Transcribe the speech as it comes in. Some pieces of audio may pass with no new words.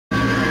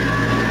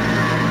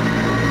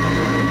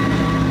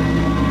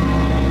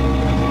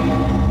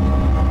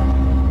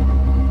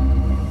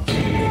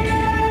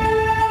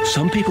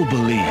Some people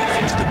believe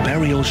it's the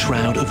burial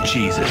shroud of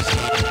Jesus,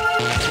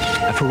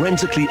 a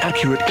forensically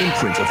accurate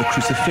imprint of the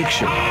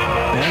crucifixion,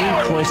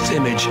 bearing Christ's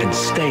image and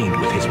stained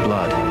with his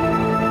blood.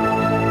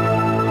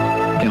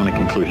 The only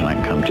conclusion I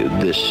can come to,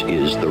 this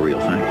is the real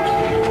thing.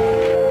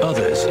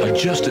 Others are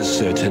just as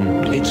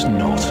certain it's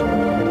not.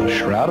 The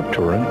Shroud of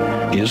Turin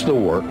is the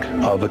work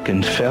of a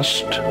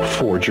confessed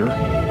forger,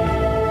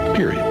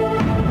 period.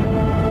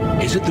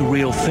 Is it the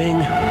real thing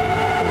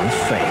or a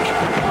fake?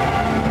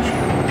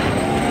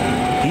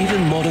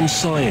 Even modern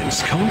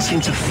science can't seem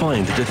to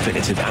find a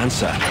definitive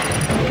answer.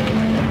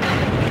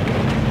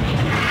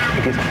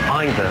 It is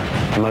either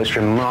the most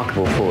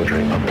remarkable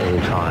forgery of all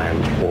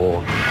time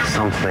or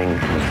something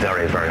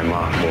very, very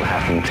remarkable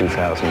happened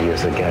 2,000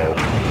 years ago.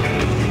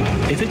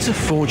 If it's a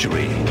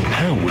forgery,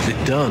 how was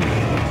it done?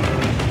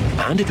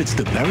 And if it's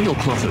the burial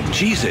cloth of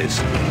Jesus,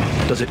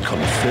 does it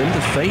confirm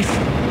the faith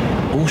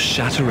or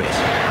shatter it?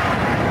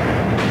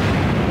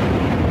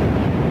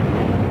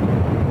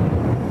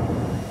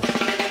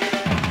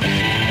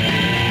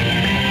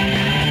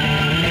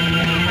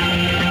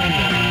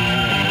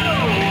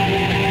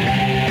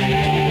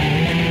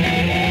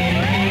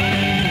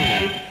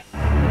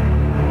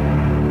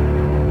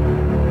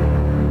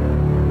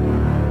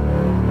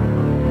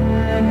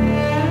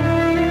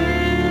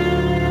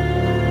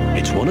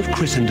 One of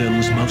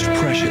Christendom's most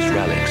precious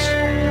relics.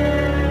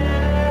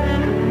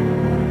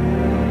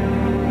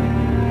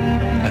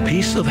 A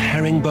piece of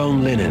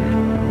herringbone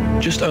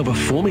linen, just over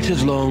 4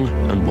 meters long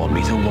and 1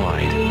 meter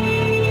wide.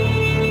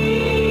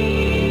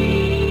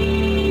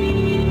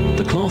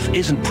 The cloth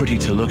isn't pretty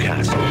to look at.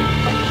 It's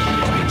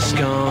been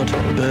scarred,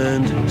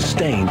 burned,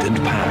 stained and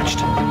patched.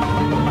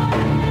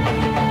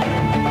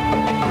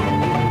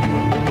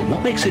 But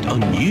what makes it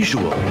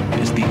unusual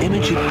is the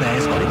image it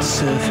bears on its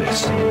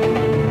surface.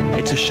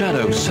 It's a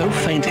shadow so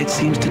faint it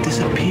seems to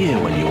disappear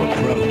when you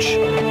approach.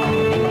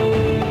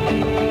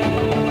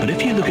 But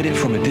if you look at it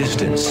from a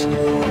distance,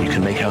 you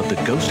can make out the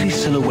ghostly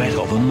silhouette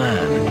of a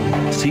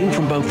man, seen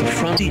from both the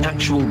front. The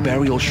actual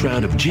burial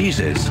shroud of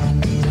Jesus,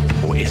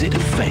 or is it a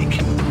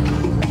fake?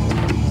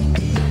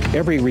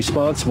 Every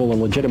responsible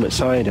and legitimate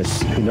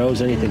scientist who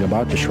knows anything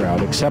about the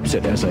shroud accepts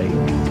it as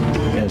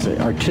an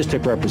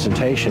artistic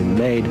representation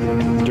made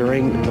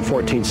during the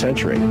 14th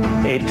century.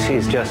 It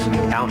is just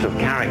out of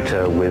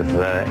character with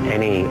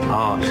any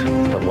art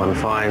that one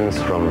finds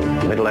from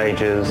Middle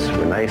Ages,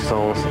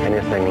 Renaissance,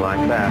 anything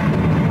like that.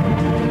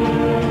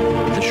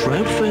 The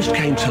shroud first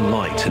came to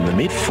light in the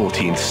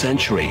mid-14th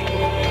century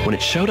when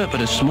it showed up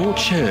at a small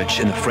church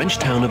in the French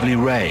town of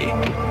Liray.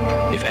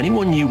 If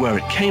anyone knew where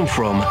it came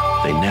from,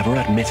 they never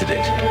admitted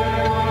it.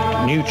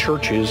 New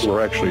churches were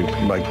actually,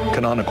 by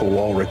canonical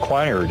law,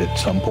 required at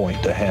some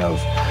point to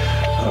have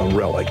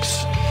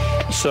relics.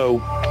 So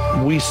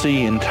we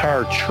see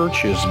entire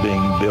churches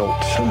being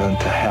built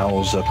to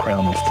house a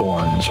crown of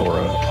thorns or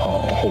a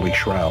holy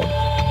shroud.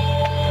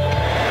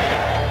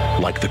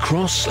 Like the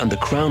cross and the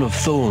crown of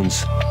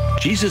thorns,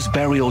 Jesus'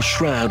 burial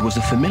shroud was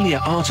a familiar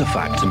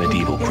artifact to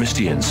medieval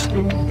Christians.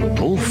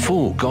 All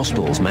 4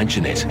 Gospels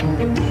mention it.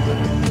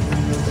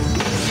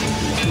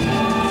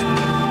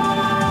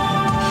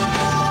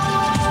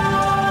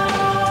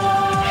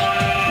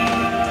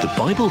 The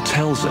Bible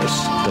tells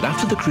us that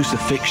after the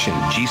crucifixion,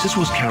 Jesus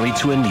was carried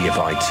to a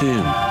nearby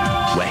tomb,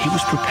 where he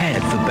was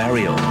prepared for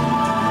burial.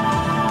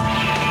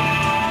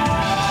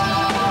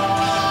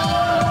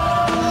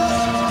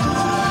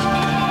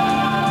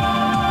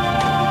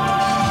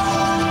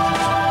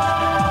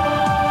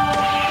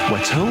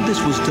 We're told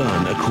this was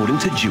done according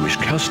to Jewish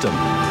custom,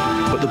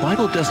 but the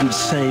Bible doesn't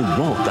say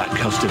what that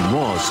custom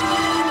was,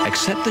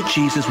 except that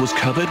Jesus was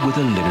covered with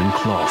a linen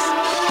cloth.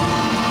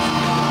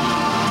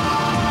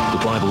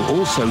 The Bible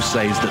also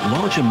says that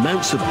large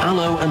amounts of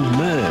aloe and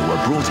myrrh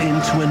were brought in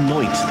to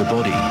anoint the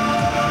body.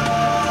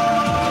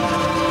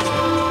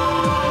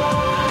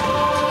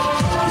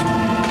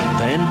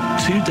 Then,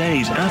 2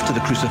 days after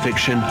the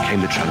crucifixion,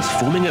 came the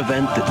transforming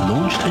event that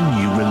launched a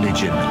new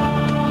religion.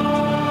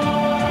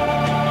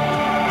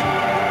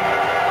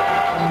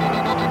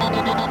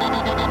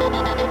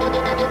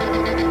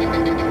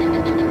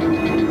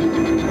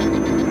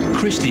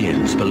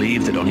 Christians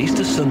believe that on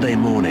Easter Sunday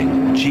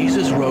morning,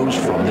 Jesus rose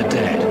from the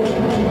dead,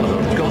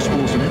 although the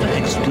Gospels never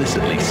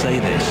explicitly say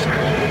this.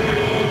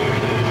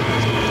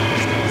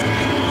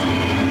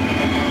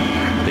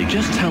 They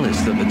just tell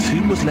us that the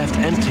tomb was left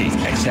empty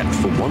except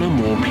for 1 or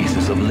more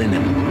pieces of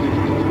linen.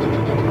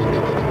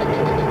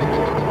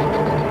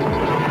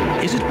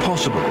 Is it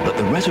possible that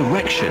the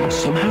resurrection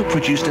somehow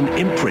produced an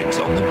imprint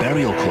on the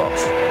burial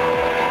cloth?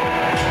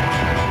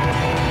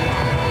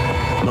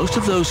 Most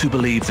of those who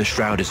believe the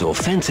shroud is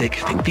authentic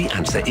think the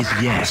answer is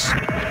yes.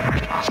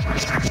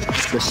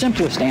 The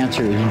simplest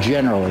answer is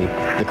generally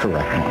the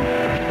correct one.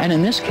 And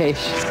in this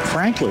case,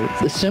 frankly,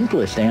 the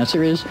simplest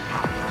answer is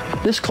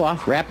this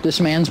cloth wrapped this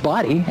man's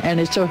body, and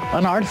it's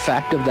an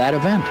artifact of that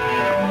event.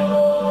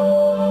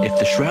 If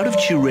the Shroud of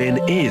Turin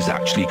is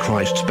actually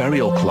Christ's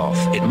burial cloth,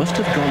 it must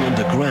have gone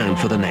underground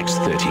for the next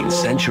 13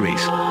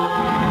 centuries.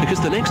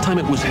 Because the next time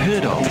it was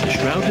heard of, the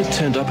shroud had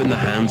turned up in the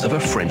hands of a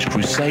French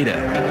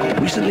crusader,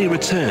 recently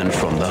returned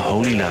from the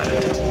Holy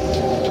Land.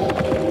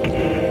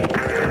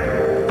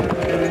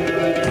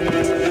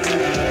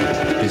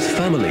 His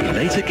family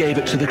later gave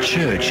it to the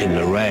church in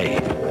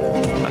Lorraine,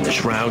 and the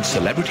shroud's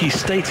celebrity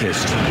status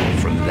took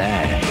from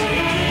there.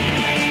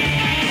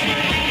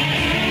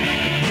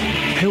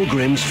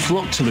 Pilgrims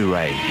flocked to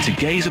Lorraine to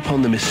gaze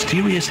upon the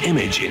mysterious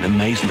image in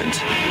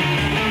amazement.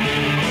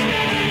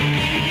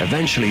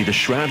 Eventually, the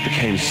shroud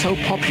became so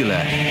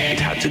popular, it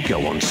had to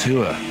go on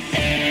tour.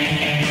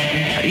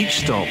 At each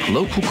stop,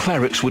 local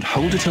clerics would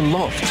hold it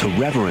aloft to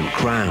reverent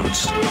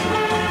crowds.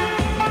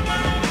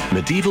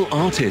 Medieval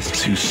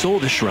artists who saw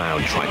the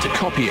shroud tried to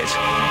copy it,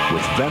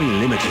 with very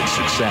limited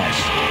success.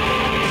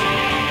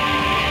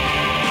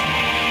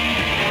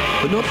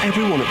 But not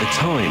everyone at the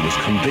time was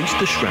convinced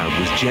the shroud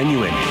was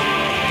genuine.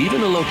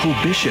 Even a local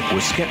bishop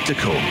was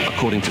skeptical,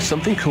 according to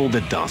something called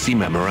the Darcy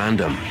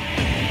Memorandum.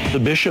 The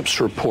bishop's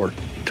report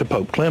to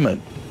Pope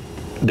Clement,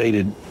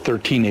 dated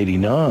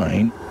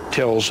 1389,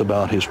 tells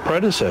about his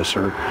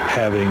predecessor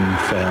having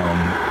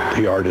found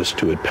the artist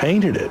who had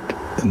painted it,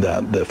 and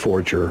that the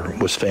forger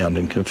was found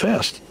and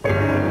confessed.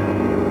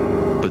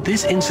 But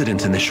this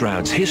incident in the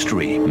shroud's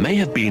history may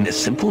have been a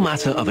simple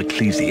matter of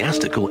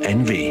ecclesiastical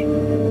envy.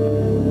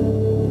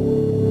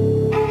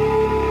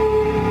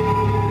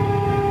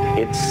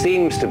 It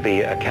seems to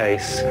be a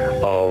case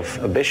of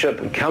a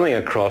bishop coming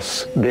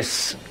across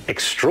this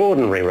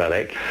extraordinary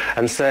relic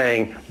and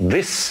saying,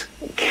 this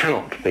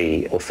cannot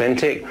be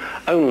authentic,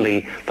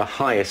 only the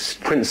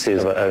highest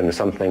princes own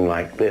something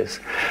like this,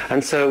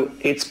 and so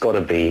it's got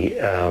to be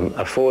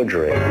a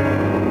forgery.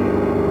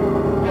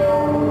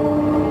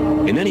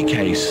 In any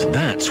case,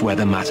 that's where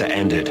the matter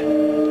ended.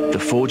 The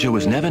forger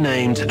was never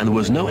named, and there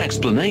was no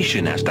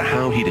explanation as to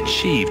how he'd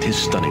achieved his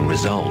stunning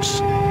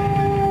results.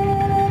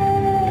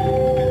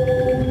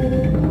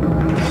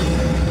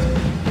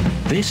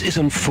 This is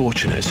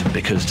unfortunate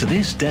because to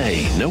this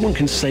day, no one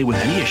can say with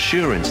any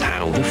assurance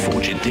how the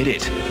forger did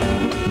it,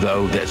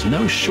 though there's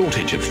no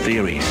shortage of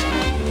theories.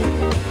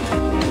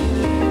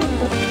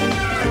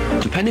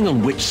 Depending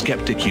on which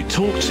skeptic you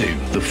talk to,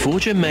 the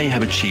forger may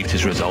have achieved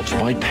his results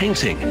by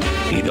painting,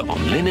 either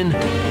on linen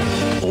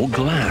or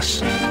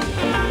glass.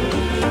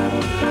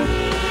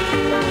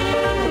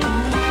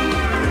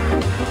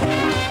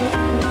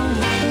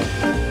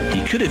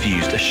 He could have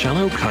used a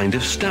shallow kind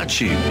of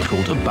statue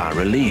called a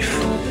bas-relief.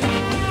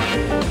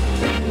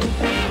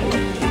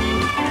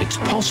 It's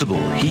possible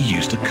he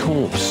used a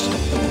corpse.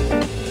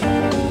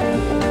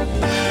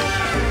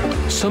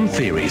 Some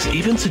theories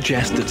even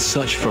suggest that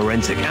such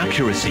forensic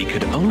accuracy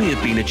could only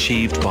have been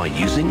achieved by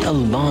using a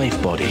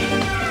live body.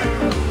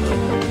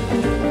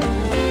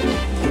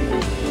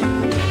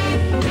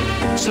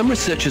 Some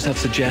researchers have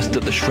suggested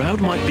that the shroud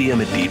might be a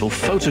medieval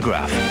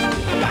photograph,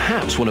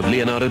 perhaps one of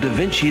Leonardo da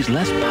Vinci's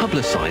less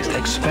publicized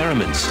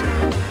experiments.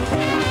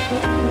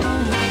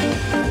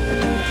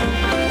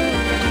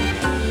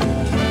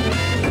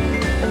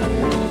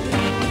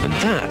 And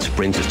that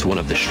brings us to one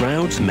of the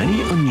shroud's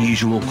many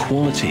unusual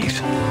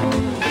qualities.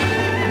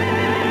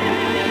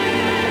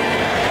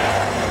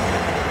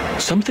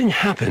 Something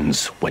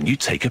happens when you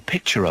take a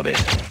picture of it.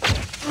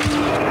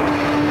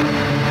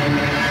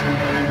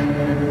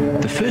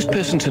 The first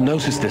person to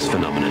notice this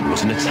phenomenon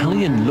was an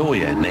Italian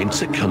lawyer named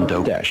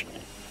Secondo.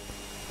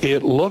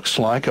 It looks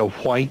like a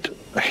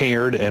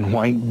white-haired and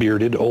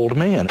white-bearded old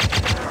man.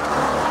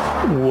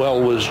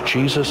 Well, was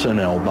Jesus an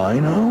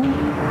albino?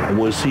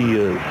 Was he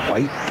a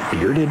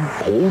white-bearded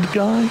old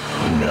guy?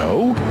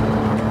 No.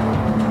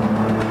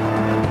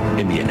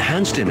 In the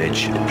enhanced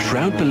image,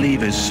 shroud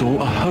believers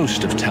saw a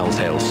host of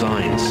telltale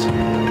signs.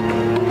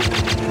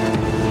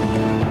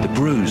 The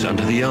bruise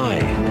under the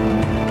eye,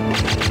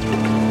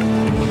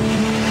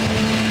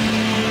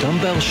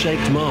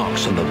 dumbbell-shaped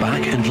marks on the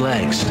back and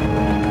legs,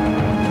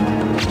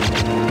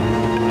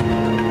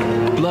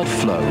 blood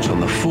flows on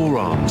the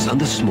forearms and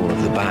the small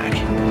of the back,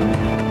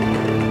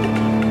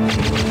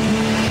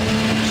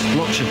 a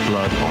splotch of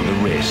blood on the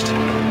wrist.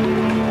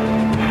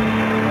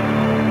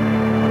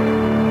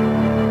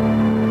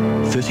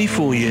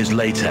 34 years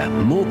later,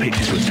 more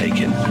pictures were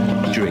taken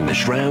during the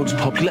Shroud's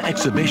popular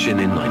exhibition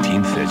in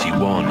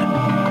 1931.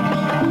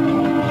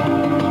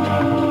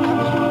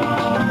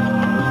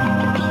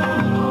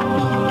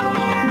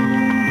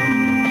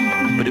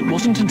 But it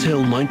wasn't until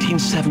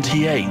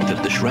 1978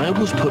 that the Shroud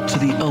was put to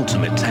the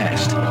ultimate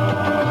test,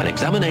 an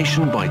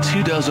examination by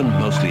 24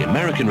 mostly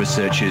American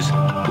researchers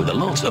with a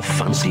lot of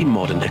fancy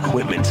modern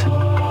equipment.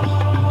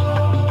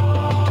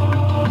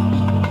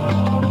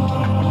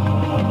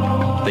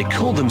 They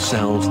called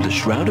themselves the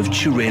Shroud of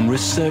Turin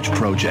Research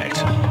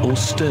Project, or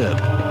STURP.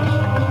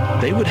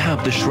 They would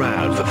have the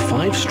Shroud for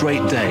 5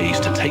 straight days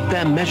to take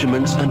their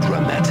measurements and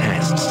run their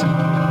tests.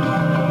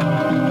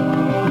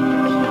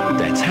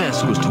 Their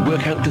task was to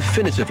work out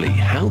definitively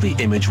how the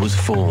image was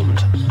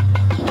formed.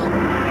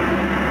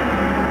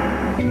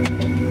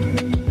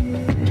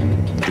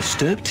 The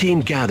Stirp team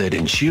gathered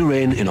in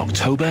Turin in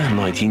October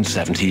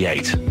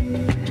 1978.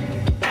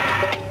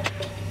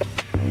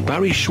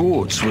 Barry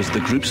Schwartz was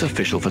the group's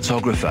official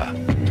photographer.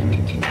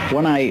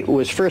 When I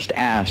was first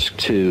asked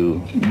to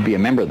be a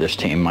member of this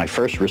team, my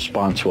first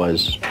response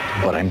was,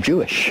 but I'm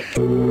Jewish.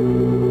 Aside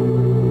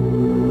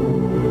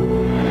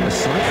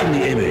from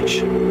the image,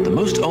 the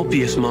most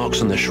obvious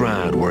marks on the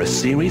shroud were a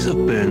series of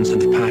burns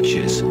and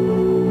patches,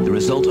 the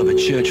result of a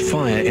church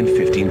fire in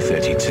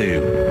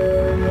 1532.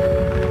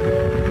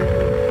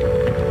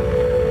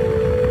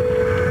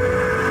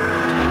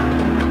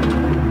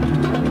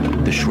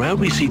 The shroud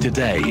we see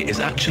today is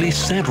actually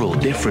several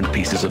different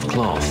pieces of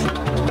cloth.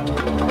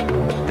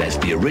 There's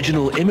the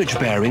original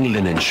image-bearing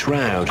linen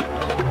shroud,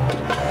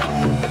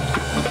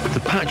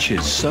 the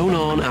patches sewn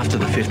on after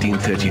the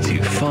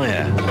 1532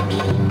 fire,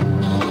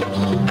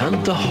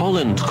 and the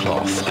Holland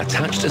cloth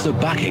attached as a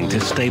backing to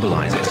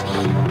stabilize it.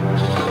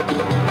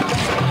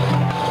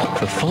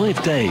 For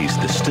 5 days,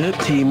 the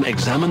Stirp team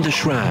examined the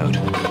shroud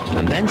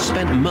and then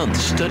spent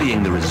months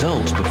studying the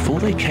results before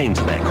they came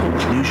to their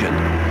conclusion.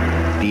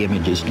 The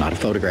image is not a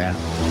photograph,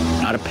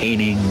 not a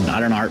painting,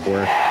 not an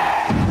artwork.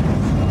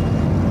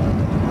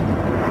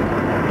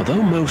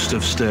 Although most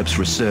of Stirp's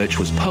research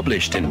was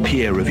published in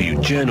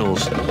peer-reviewed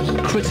journals,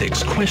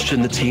 critics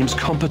questioned the team's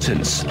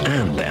competence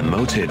and their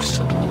motives.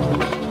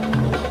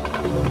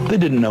 They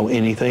didn't know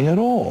anything at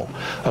all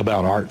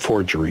about art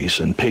forgeries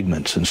and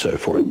pigments and so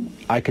forth.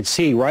 I could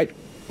see right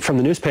from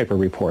the newspaper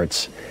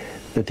reports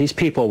that these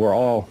people were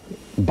all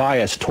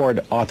biased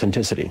toward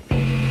authenticity.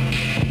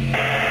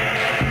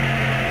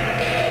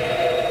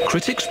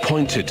 Critics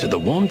pointed to the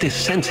one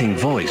dissenting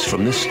voice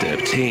from the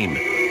Stirp team,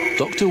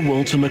 Dr.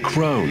 Walter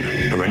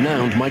McCrone, a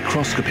renowned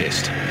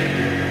microscopist.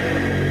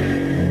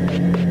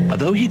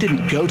 Although he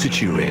didn't go to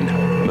Turin,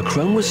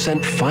 McCrone was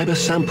sent fiber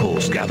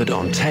samples gathered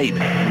on tape,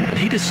 and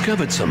he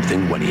discovered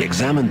something when he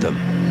examined them.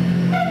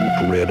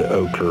 Red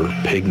ochre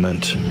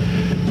pigment,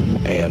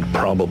 and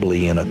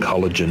probably in a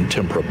collagen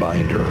tempera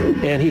binder.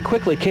 And he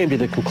quickly came to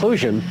the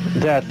conclusion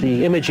that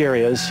the image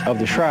areas of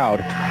the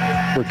shroud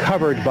were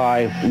covered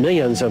by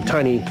millions of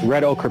tiny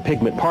red ochre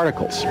pigment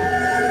particles.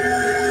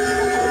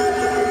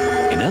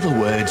 In other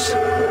words,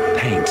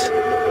 paint.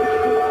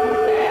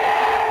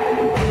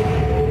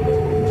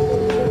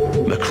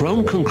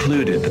 McCrone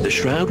concluded that the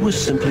shroud was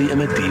simply a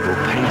medieval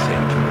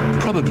painting,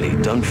 probably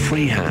done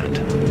freehand.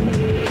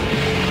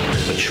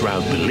 But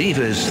shroud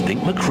believers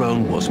think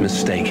McCrone was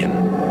mistaken.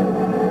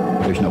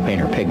 There's no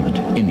paint or pigment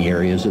in the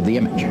areas of the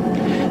image.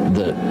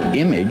 The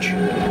image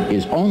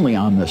is only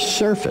on the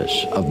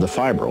surface of the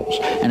fibrils,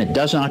 and it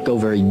does not go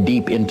very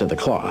deep into the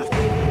cloth.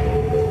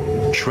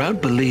 Shroud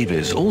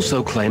believers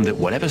also claim that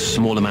whatever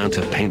small amount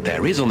of paint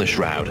there is on the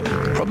shroud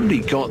probably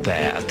got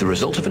there as the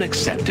result of an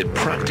accepted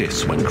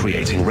practice when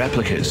creating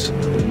replicas,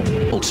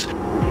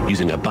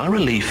 using a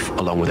bas-relief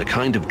along with a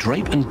kind of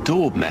drape and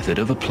daub method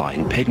of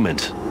applying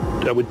pigment.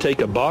 I would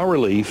take a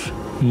bas-relief,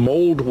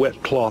 mold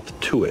wet cloth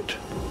to it,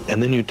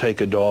 and then you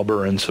take a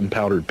dauber and some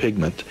powdered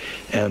pigment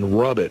and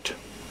rub it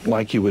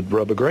like you would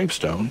rub a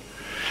gravestone.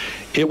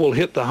 It will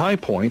hit the high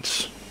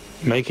points,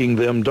 making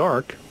them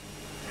dark,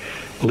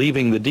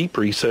 leaving the deep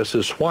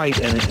recesses white,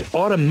 and it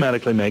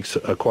automatically makes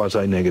a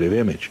quasi-negative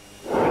image.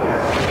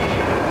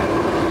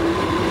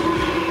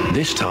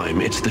 This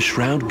time, it's the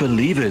shroud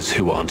believers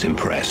who aren't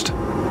impressed.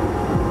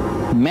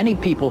 Many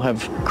people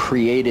have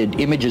created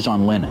images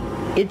on linen.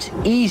 It's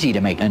easy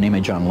to make an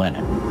image on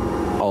linen,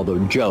 although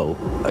Joe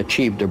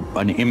achieved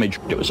an image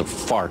that was a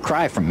far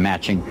cry from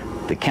matching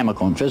the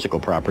chemical and physical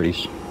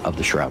properties of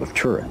the Shroud of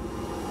Turin.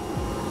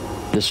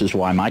 This is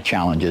why my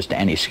challenge is to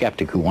any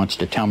skeptic who wants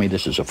to tell me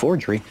this is a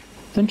forgery,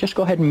 then just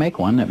go ahead and make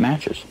one that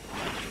matches.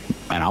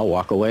 And I'll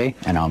walk away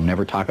and I'll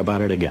never talk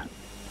about it again.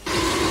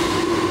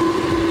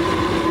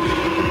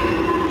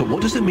 But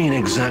what does it mean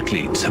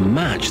exactly to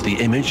match the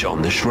image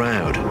on the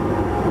shroud?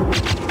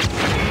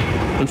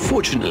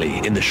 Unfortunately,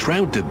 in the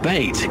shroud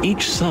debate,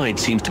 each side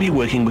seems to be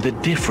working with a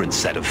different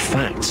set of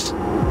facts.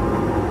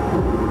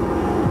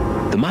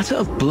 The matter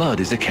of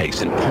blood is a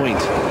case in point.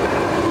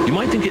 You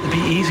might think it'd be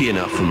easy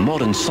enough for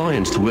modern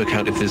science to work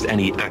out if there's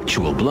any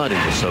actual blood in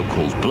the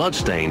so-called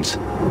bloodstains,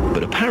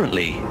 but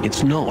apparently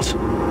it's not.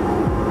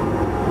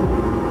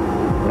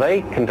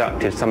 They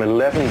conducted some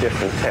 11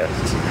 different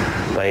tests.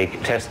 They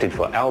tested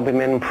for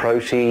albumin,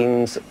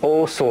 proteins,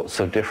 all sorts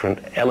of different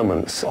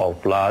elements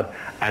of blood,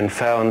 and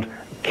found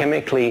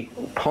chemically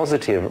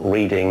positive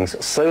readings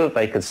so that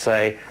they could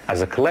say,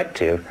 as a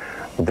collective,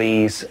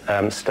 these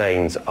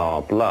stains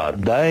are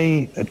blood.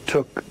 They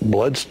took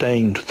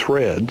blood-stained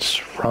threads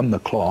from the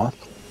cloth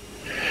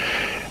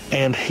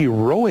and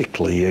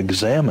heroically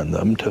examined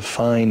them to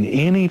find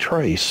any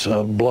trace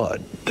of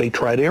blood. They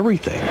tried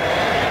everything.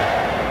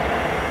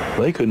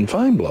 They couldn't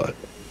find blood.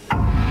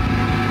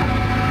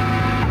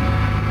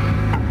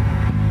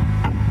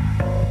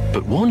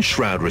 But one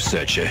shroud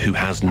researcher who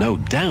has no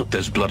doubt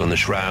there's blood on the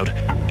shroud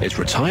is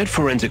retired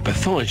forensic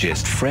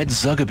pathologist Fred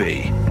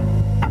Zuckerby.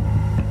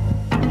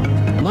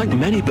 Like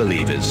many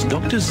believers,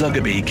 Dr.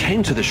 Zuckerby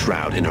came to the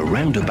shroud in a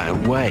roundabout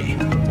way.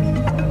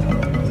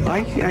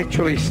 I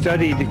actually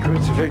studied the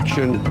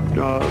crucifixion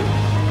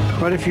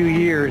quite a few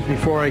years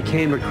before I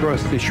came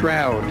across the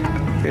shroud.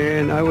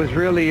 And I was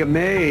really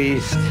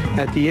amazed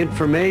at the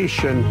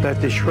information that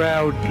the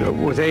shroud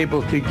was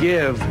able to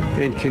give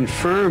in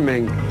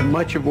confirming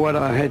much of what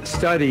I had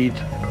studied.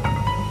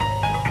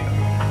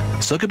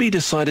 Zuckerby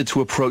decided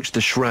to approach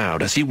the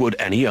shroud as he would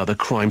any other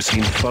crime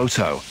scene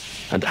photo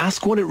and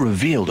ask what it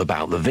revealed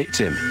about the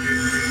victim.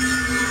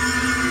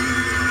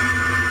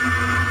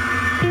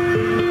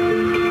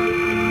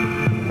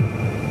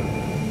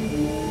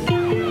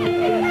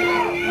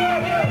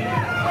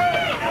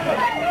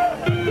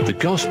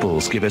 The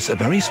Gospels give us a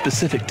very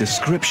specific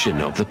description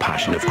of the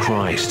Passion of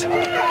Christ.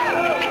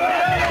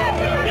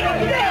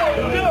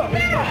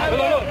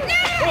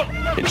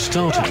 It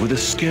started with a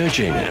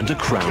scourging and a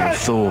crown of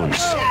thorns.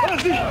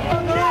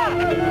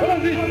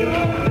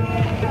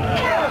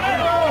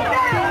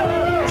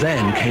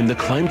 Then came the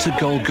climb to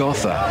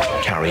Golgotha,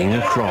 carrying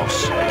a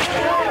cross.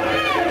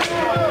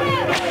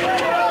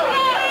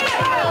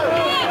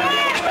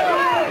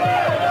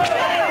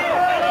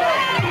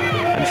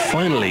 And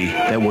finally,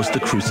 there was the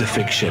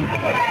crucifixion.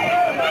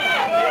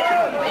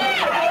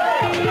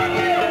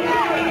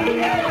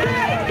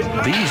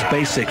 These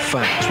basic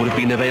facts would have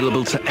been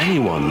available to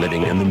anyone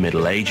living in the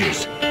Middle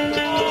Ages.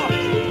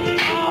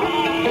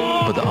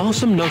 But there are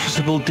some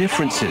noticeable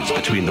differences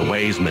between the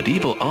ways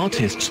medieval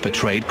artists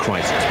portrayed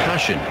Christ's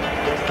passion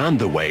and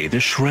the way the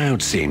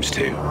shroud seems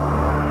to.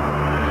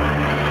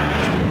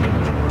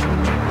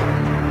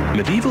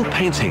 Medieval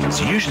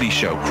paintings usually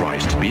show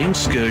Christ being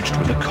scourged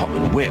with a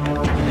cotton whip.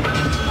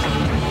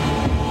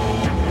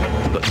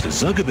 But to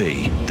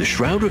Zuckerby, the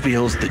shroud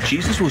reveals that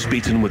Jesus was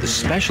beaten with a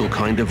special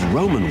kind of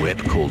Roman whip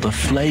called a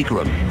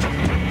flagrum.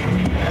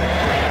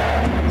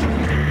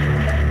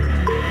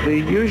 The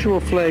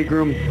usual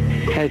flagrum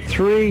had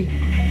 3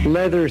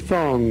 leather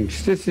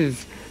thongs. This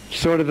is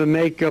sort of a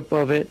makeup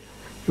of it.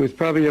 It was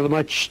probably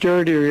much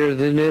sturdier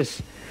than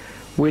this,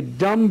 with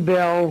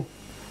dumbbell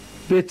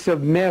bits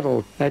of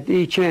metal at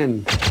each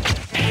end.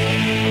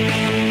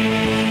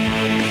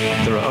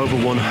 There are over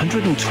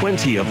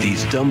 120 of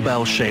these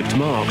dumbbell-shaped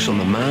marks on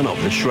the man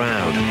of the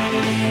shroud,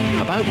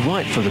 about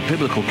right for the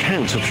biblical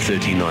count of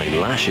 39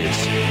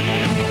 lashes.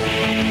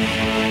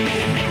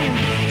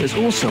 There's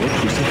also a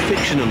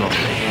crucifixion anomaly.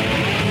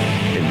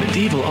 In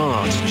medieval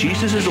art,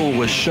 Jesus is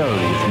always shown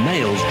with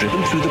nails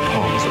driven through the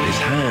palms of his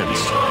hands.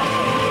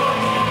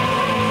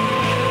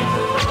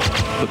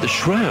 But the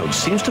shroud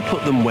seems to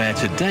put them where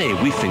today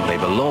we think they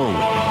belong,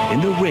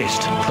 in the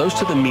wrist, close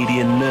to the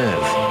median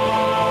nerve.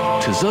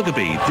 To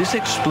Zuckerby, this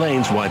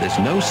explains why there's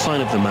no sign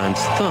of the man's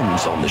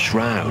thumbs on the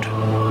shroud.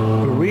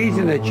 The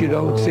reason that you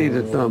don't see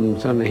the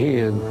thumbs on the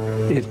hand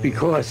is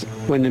because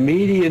when the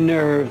median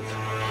nerve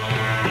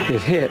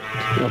is hit,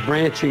 a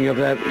branching of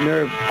that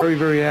nerve, very,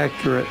 very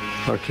accurate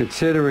for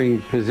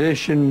considering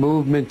position,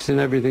 movements,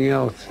 and everything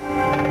else.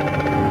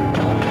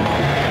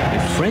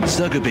 Fred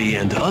Zuckerby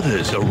and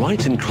others are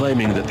right in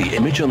claiming that the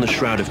image on the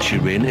Shroud of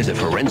Turin is a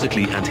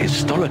forensically and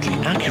historically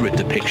accurate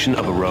depiction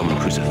of a Roman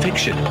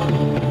crucifixion.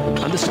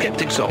 And the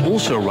skeptics are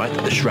also right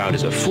that the shroud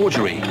is a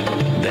forgery.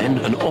 Then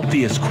an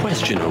obvious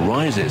question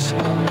arises.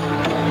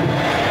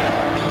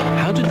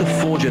 How did the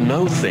forger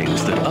know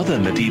things that other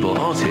medieval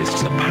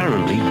artists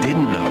apparently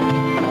didn't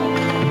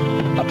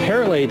know?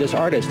 Apparently, this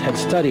artist had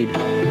studied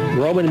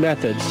Roman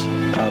methods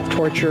of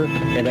torture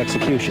and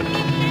execution.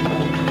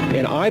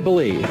 And I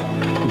believe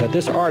that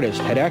this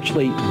artist had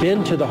actually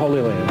been to the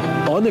Holy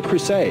Land on the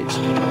Crusades.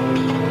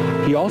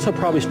 He also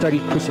probably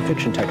studied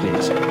crucifixion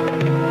techniques.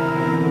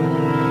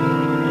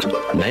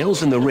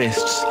 Nails in the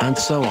wrists and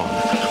so on.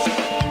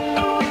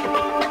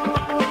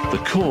 The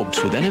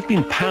corpse would then have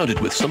been powdered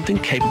with something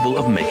capable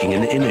of making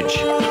an image.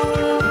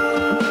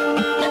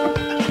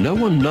 No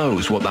one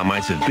knows what that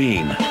might have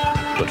been,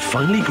 but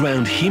finely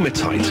ground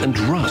hematite and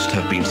rust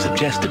have been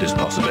suggested as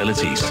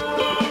possibilities.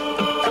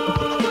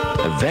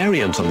 A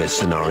variant on this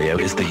scenario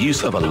is the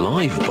use of a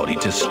live body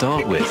to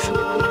start with.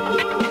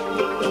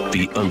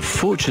 The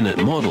unfortunate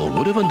model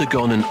would have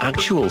undergone an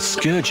actual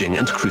scourging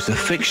and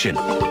crucifixion,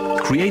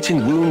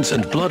 creating wounds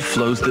and blood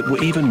flows that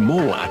were even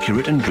more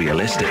accurate and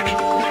realistic.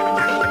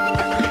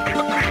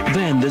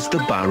 Then there's the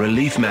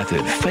bas-relief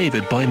method,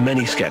 favored by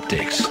many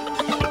skeptics.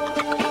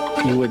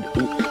 You would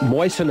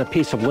moisten a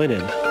piece of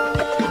linen,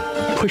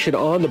 push it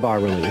on the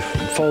bas-relief,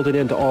 fold it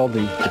into all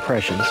the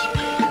depressions,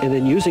 and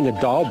then using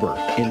a dauber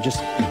and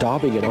just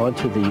daubing it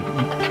onto the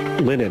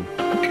linen,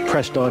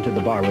 pressed onto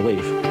the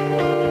bas-relief.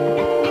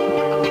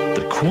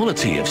 The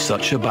quality of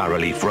such a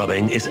bas-relief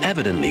rubbing is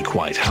evidently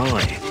quite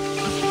high.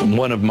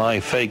 One of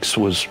my fakes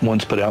was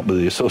once put out by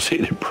the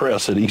Associated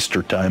Press at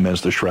Easter time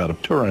as the Shroud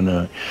of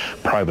Turin.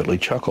 Privately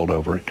chuckled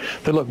over it.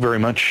 They look very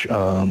much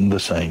the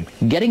same.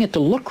 Getting it to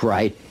look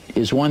right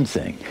is one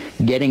thing.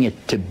 Getting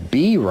it to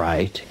be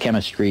right,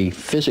 chemistry,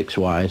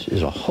 physics-wise,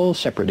 is a whole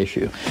separate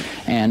issue.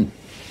 And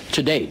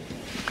to date,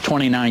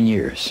 29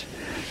 years,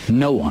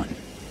 no one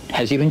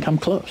has even come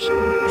close.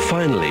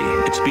 Finally,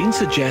 it's been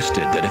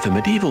suggested that if a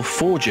medieval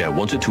forger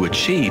wanted to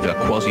achieve a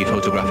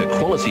quasi-photographic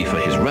quality for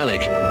his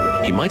relic,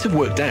 he might have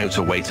worked out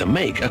a way to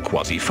make a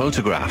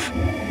quasi-photograph.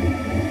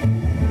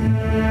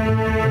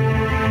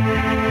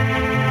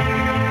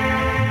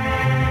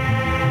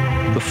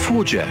 The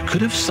forger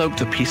could have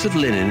soaked a piece of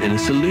linen in a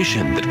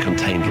solution that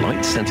contained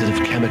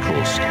light-sensitive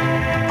chemicals,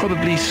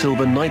 probably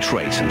silver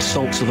nitrate and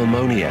salts of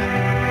ammonia.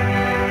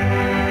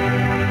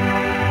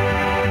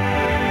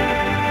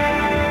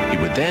 He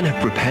would then have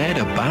prepared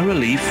a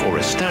bas-relief or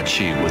a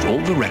statue with all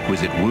the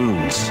requisite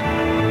wounds.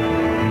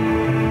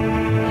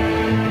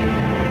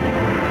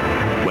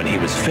 When he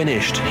was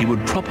finished, he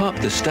would prop up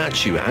the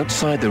statue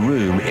outside the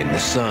room in the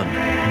sun.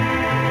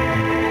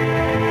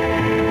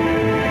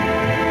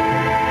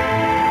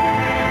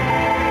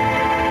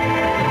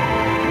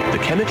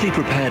 Chemically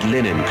prepared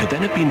linen could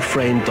then have been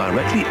framed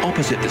directly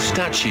opposite the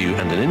statue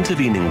and an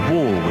intervening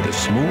wall with a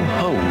small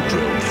hole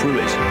drilled through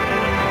it.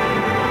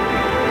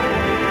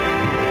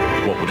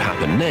 What would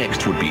happen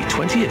next would be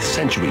 20th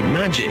century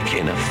magic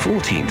in a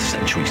 14th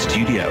century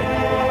studio.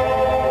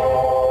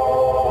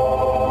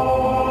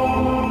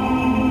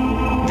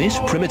 This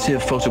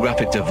primitive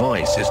photographic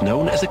device is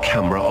known as a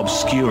camera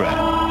obscura,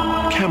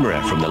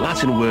 camera from the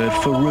Latin word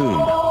for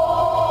room.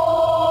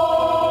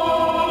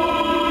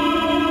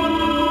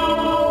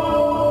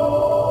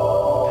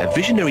 A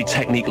visionary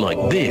technique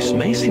like this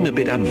may seem a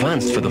bit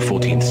advanced for the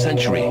 14th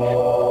century,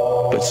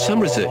 but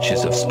some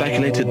researchers have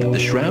speculated that the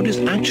shroud is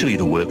actually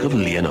the work of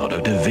Leonardo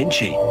da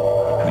Vinci,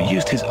 who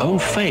used his own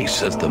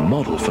face as the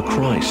model for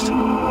Christ.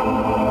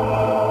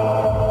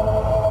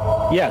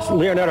 Yes,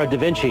 Leonardo da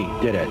Vinci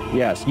did it,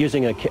 yes,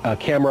 using a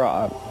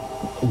camera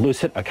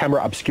lucid, a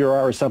camera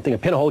obscura or something, a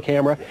pinhole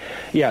camera.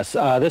 Yes,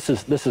 this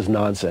is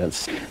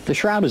nonsense. The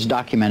shroud is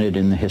documented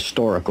in the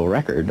historical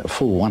record a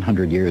full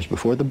 100 years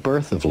before the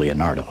birth of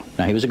Leonardo.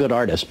 Now, he was a good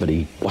artist, but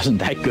he wasn't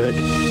that good.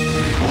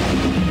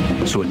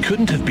 So it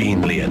couldn't have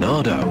been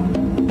Leonardo.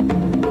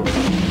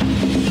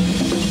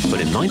 But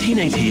in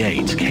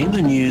 1988 came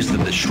the news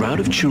that the Shroud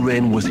of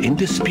Turin was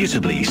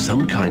indisputably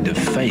some kind of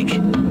fake.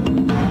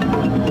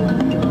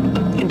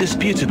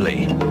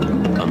 Indisputably,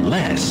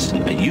 unless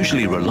a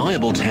usually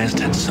reliable test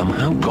had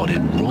somehow got it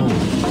wrong.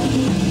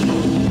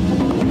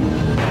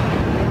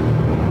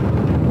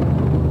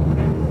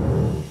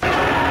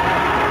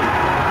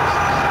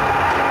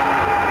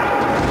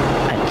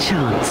 A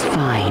chance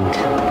find.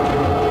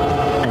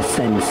 A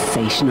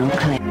sensational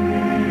claim.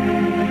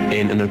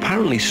 In an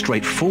apparently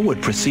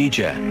straightforward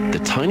procedure, the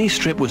tiny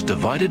strip was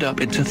divided up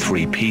into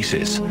 3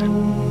 pieces.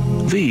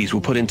 These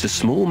were put into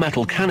small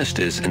metal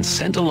canisters and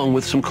sent along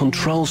with some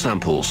control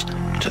samples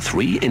to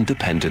 3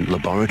 independent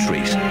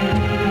laboratories.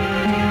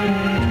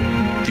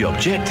 The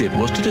objective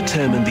was to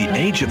determine the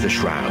age of the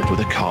shroud with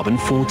a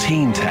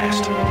carbon-14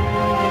 test.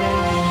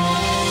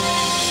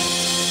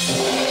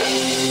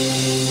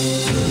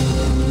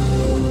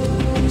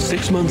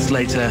 Six months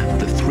later,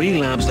 the 3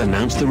 labs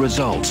announced the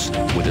results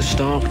with a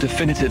stark,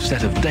 definitive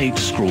set of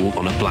dates scrawled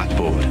on a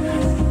blackboard.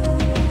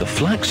 The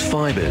flax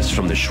fibers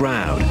from the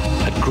shroud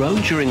had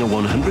grown during a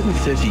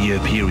 130-year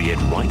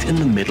period right in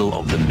the middle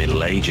of the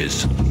Middle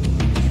Ages.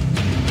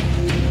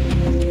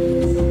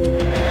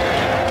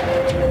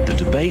 The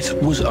debate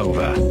was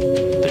over.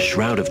 The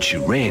Shroud of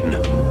Turin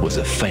was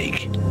a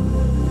fake.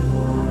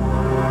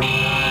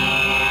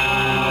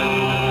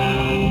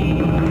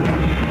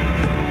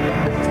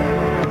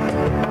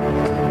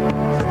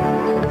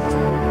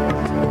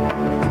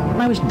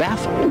 I was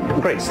baffled.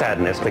 Great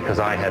sadness, because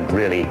I had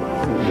really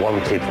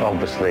wanted,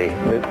 obviously,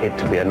 it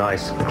to be a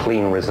nice,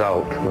 clean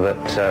result,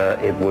 that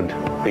it would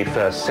be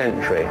first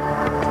century.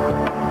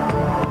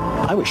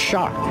 I was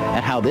shocked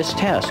at how this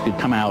test could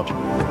come out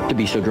to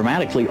be so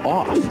dramatically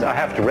off. I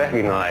have to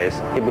recognize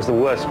it was the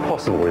worst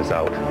possible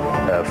result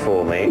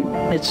for me.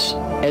 It's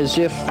as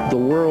if the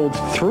world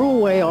threw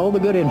away all the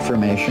good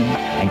information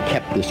and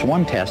kept this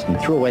one test and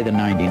threw away the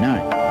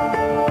 99.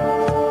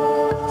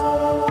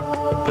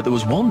 But there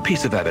was one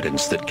piece of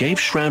evidence that gave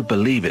Shroud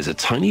believers a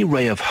tiny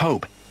ray of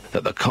hope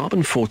that the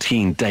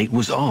carbon-14 date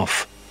was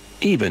off,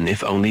 even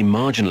if only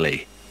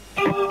marginally.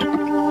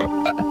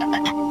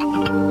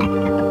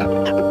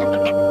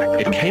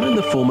 It came in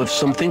the form of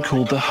something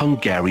called the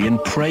Hungarian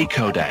Prayer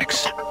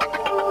Codex.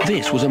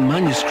 This was a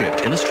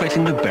manuscript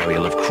illustrating the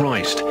burial of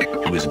Christ,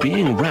 who was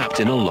being wrapped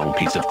in a long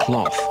piece of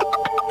cloth.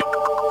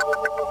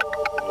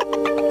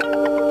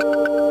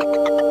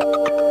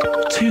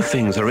 Two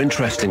things are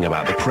interesting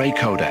about the Prayer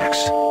Codex: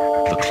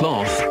 the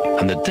cloth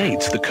and the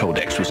dates the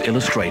codex was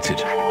illustrated.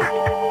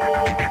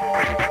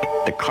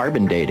 The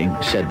carbon dating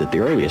said that the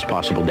earliest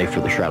possible date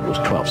for the shroud was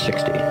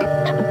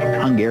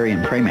 1260.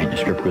 Hungarian Prayer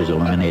manuscript was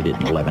illuminated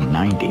in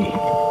 1190,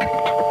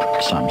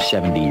 some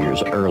 70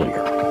 years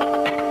earlier.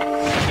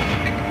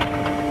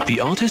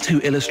 The artist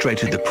who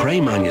illustrated the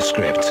Prayer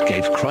manuscript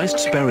gave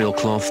Christ's burial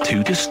cloth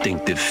 2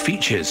 distinctive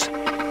features: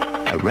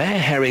 a rare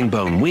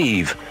herringbone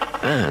weave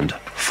and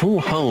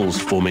 4 holes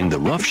forming the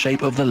rough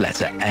shape of the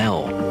letter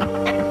L.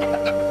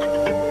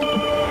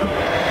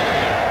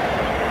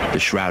 The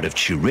Shroud of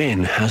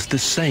Turin has the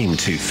same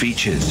 2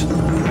 features.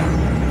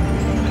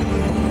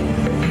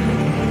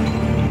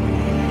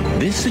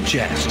 This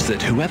suggests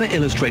that whoever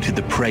illustrated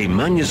the Pray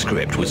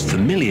manuscript was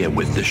familiar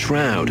with the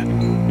shroud.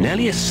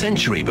 Nearly a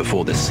century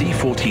before the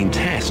C14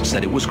 test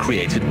said it was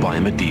created by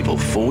a medieval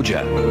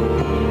forger.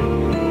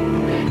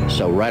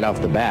 So right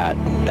off the bat,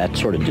 that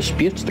sort of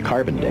disputes the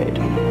carbon date.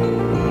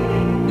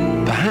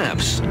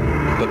 Perhaps,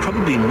 but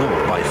probably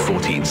not by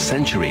 14th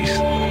centuries.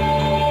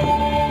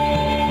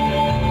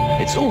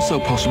 It's also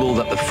possible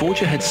that the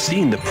forger had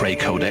seen the Pray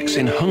Codex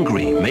in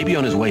Hungary, maybe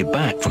on his way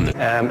back from the...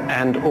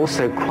 and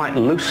also quite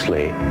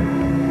loosely.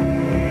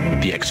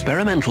 The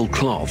experimental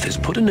cloth is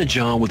put in a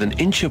jar with an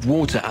inch of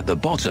water at the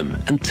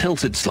bottom and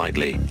tilted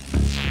slightly.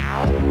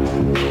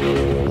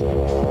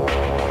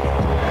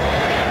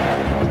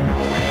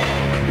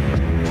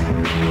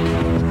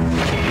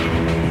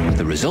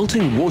 The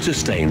resulting water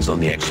stains on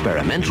the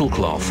experimental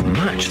cloth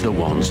match the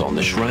ones on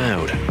the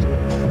shroud.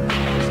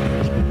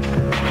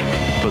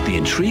 But the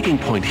intriguing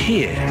point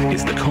here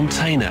is the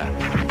container.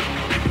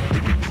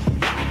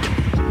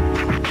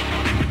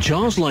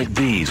 Jars like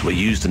these were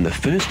used in the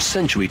 1st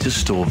century to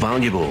store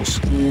valuables,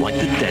 like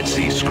the Dead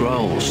Sea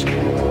Scrolls.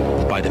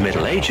 By the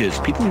Middle Ages,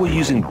 people were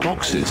using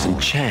boxes and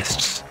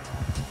chests.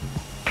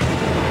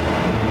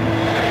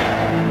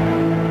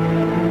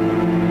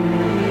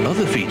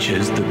 Other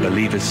features that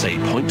believers say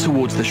point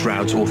towards the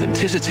shroud's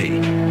authenticity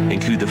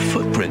include the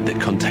footprint that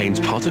contains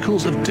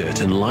particles of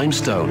dirt and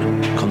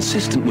limestone,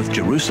 consistent with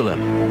Jerusalem.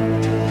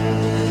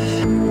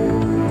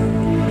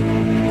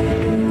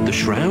 The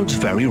shroud's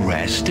very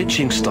rare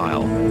stitching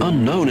style,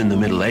 unknown in the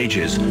Middle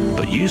Ages,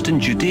 but used in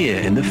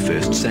Judea in the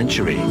 1st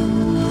century.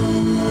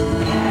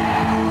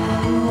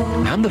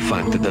 And the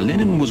fact that the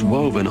linen was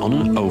woven on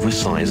an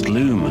oversized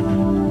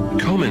loom,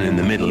 common in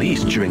the Middle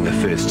East during the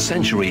 1st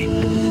century,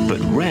 but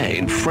rare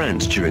in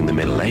France during the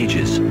Middle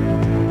Ages.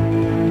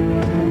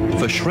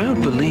 For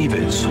shroud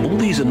believers, all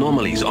these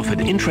anomalies offered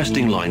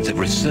interesting lines of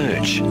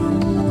research.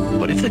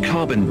 But if the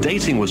carbon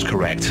dating was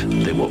correct,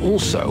 they were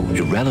also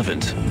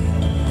irrelevant.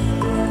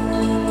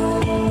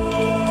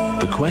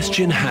 The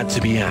question had to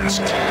be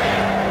asked,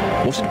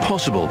 was it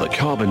possible that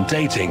carbon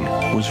dating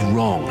was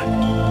wrong?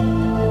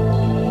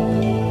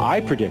 I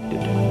predicted,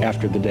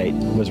 after the date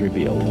was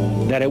revealed,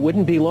 that it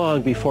wouldn't be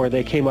long before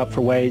they came up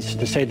for ways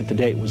to say that the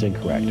date was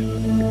incorrect.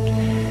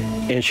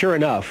 And sure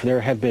enough,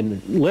 there have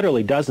been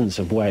literally dozens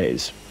of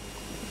ways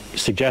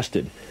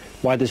suggested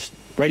why this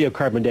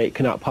radiocarbon date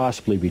cannot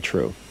possibly be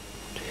true.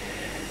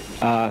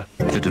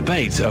 The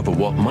debate over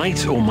what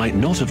might or might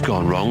not have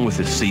gone wrong with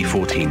the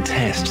C14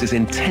 tests is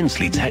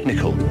intensely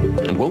technical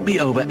and won't be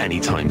over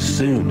anytime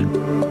soon.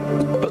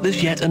 But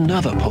there's yet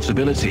another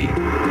possibility,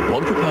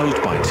 one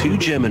proposed by 2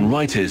 German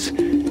writers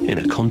in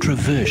a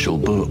controversial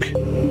book.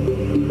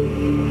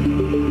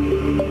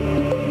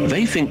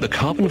 They think the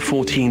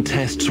carbon-14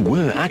 tests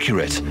were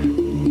accurate,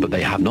 but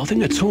they have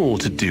nothing at all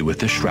to do with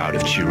the Shroud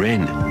of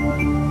Turin.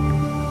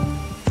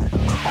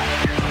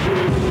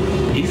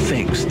 He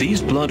thinks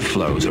these blood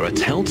flows are a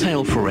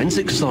telltale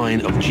forensic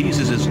sign of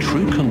Jesus'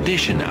 true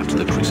condition after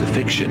the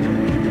crucifixion.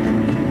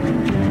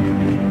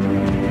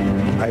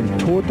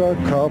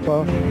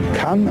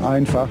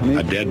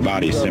 A dead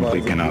body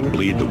simply cannot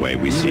bleed the way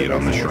we see it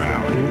on the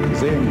shroud.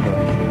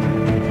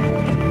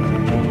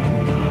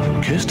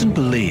 Kirsten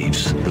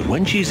believes that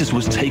when Jesus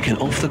was taken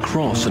off the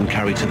cross and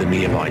carried to the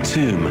nearby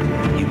tomb,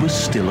 he was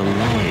still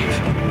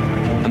alive,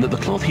 and that the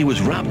cloth he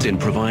was wrapped in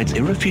provides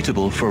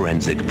irrefutable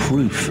forensic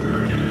proof.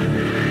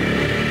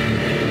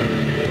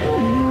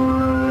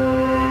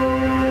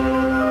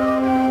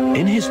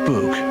 In his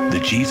book, The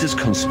Jesus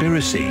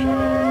Conspiracy,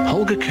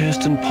 Holger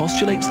Kirsten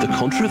postulates the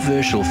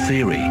controversial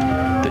theory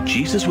that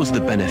Jesus was the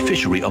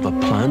beneficiary of a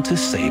plan to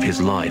save his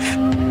life.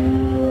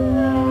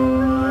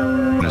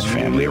 His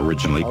family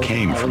originally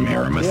came from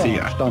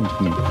Arimathea. But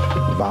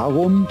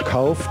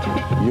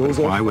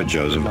why would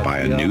Joseph buy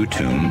a new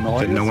tomb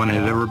that no one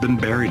had ever been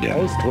buried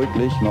in?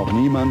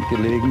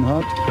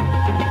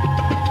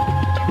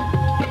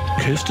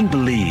 Kirsten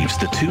believes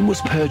the tomb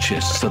was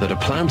purchased so that a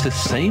plan to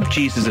save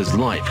Jesus'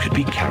 life could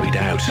be carried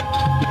out.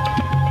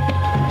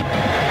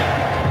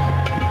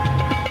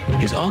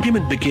 His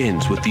argument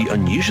begins with the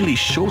unusually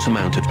short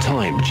amount of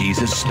time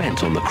Jesus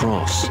spent on the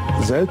cross.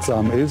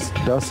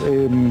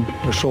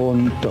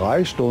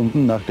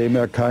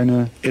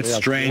 It's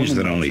strange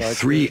that only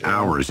 3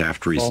 hours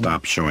after he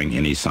stopped showing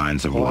any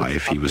signs of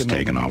life, he was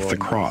taken off the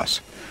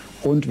cross.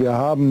 When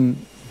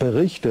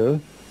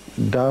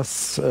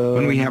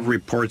we have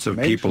reports of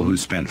people who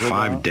spent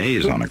 5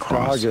 days on a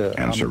cross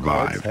and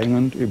survived.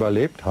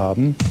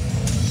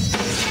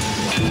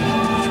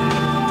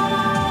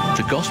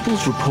 The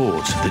Gospels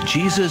report that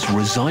Jesus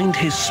resigned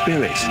his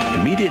spirit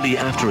immediately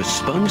after a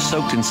sponge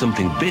soaked in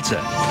something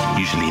bitter,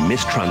 usually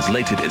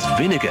mistranslated as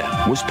vinegar,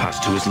 was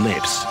passed to his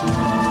lips.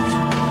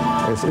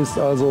 Es ist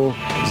also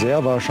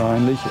sehr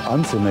wahrscheinlich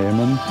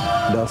anzunehmen,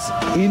 dass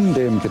in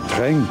dem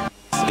Getränk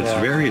It's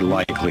very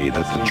likely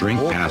that the drink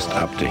passed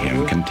up to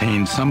him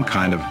contained some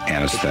kind of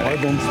anesthetic.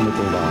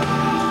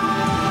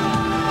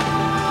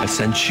 A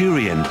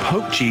centurion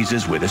poked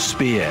Jesus with a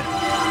spear.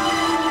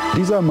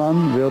 Dieser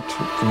Mann wird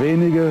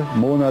wenige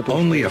Monate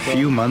Only a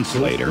few months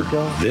later,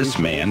 this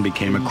man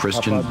became a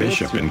Christian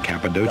bishop in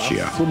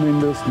Cappadocia.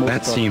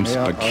 That seems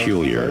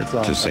peculiar,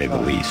 to say the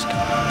least.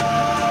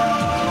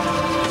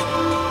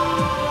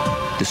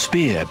 The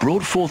spear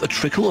brought forth a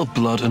trickle of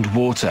blood and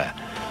water,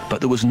 but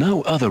there was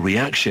no other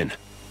reaction.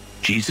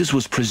 Jesus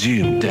was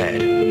presumed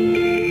dead.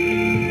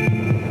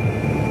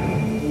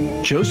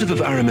 Joseph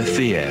of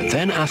Arimathea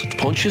then asked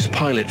Pontius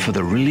Pilate for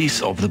the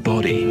release of the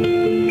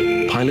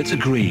body. Pilate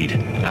agreed,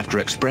 after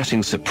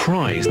expressing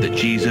surprise that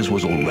Jesus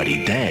was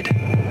already dead.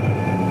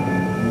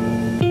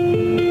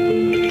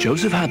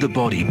 Joseph had the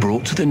body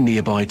brought to the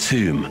nearby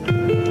tomb,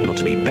 not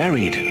to be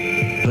buried,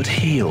 but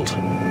healed.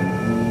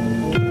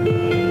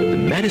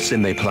 The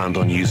medicine they planned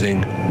on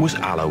using was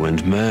aloe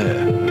and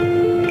myrrh.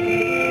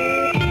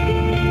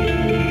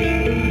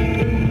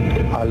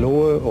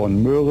 Aloe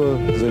und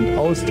Myrrhe sind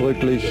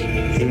ausdrücklich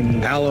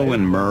in Aloe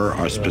and myrrh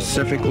are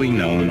specifically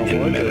known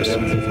in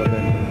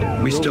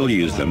medicine. We still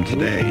use them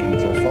today.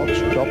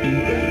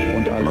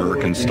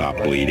 Myrrh can stop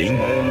bleeding,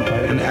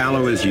 and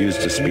aloe is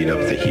used to speed up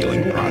the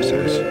healing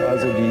process.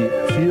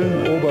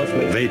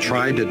 They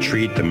tried to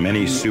treat the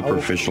many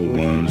superficial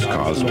wounds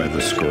caused by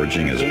the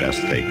scourging as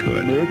best they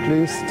could.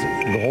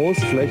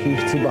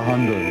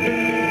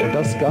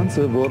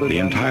 The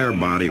entire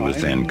body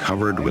was then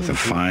covered with a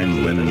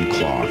fine linen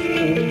cloth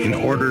in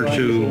order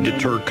to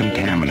deter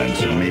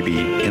contaminants and maybe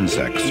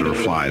insects or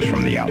flies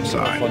from the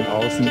outside.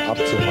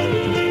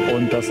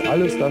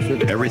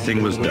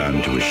 Everything was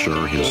done to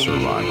assure his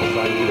survival.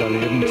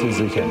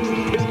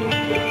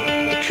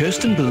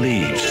 Kirsten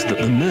believes that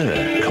the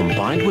myrrh,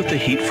 combined with the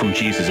heat from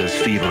Jesus'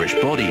 feverish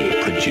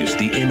body, produced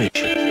the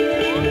image.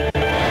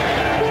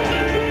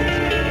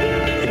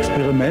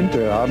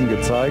 Experimente haben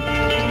gezeigt,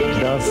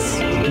 dass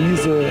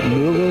diese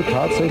Myrrhe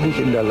tatsächlich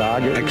in der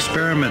Lage ist.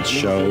 Experiments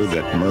show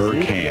that myrrh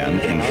can,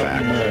 in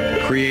fact,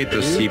 create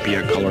the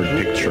sepia-colored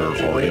picture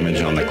or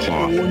image on the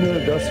cloth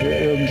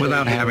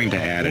without having to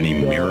add any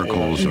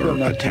miracles or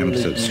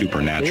attempts at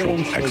supernatural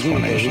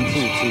explanations.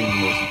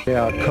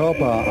 Der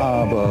Körper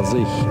aber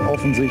sich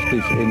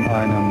offensichtlich in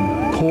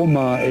einem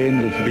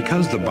Koma-ähnlichen.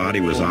 Because the body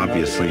was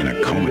obviously in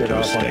a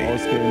comatose state,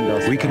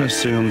 we can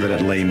assume that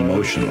it lay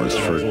motionless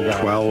for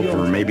 12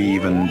 or maybe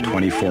even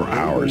 24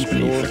 hours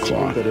beneath the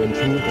cloth.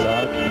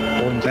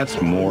 That's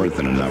more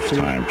than enough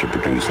time to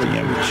produce the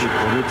image.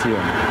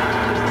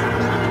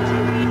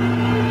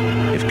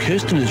 If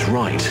Kirsten is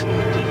right,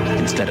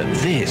 instead of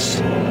this,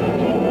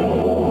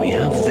 we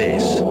have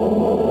this.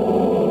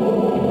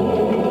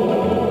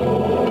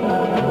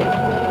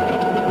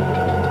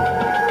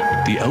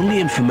 The only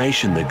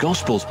information the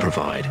Gospels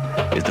provide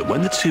is that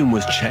when the tomb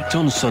was checked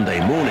on Sunday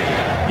morning,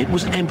 it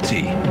was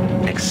empty,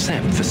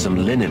 except for some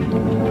linen.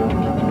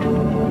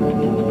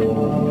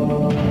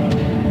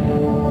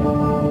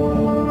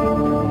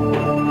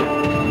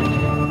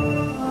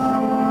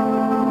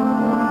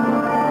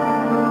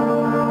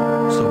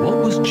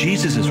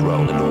 Jesus'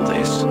 role in all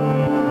this?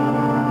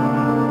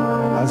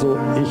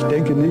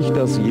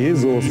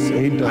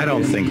 I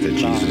don't think that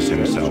Jesus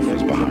himself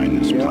was behind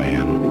this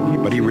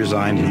plan, but he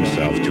resigned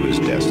himself to his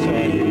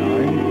destiny.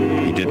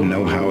 He didn't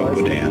know how it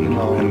would end,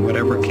 and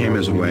whatever came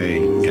his way,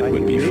 it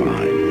would be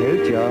fine.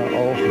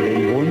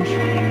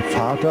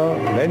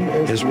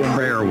 His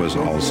prayer was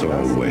also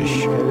a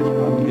wish.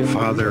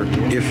 Father,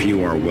 if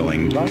you are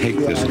willing, take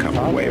this cup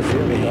away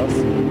from me.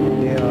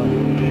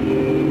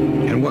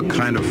 And what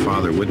kind of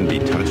father wouldn't be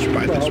touched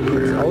by this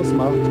prayer?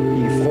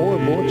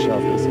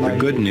 The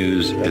good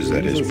news is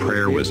that his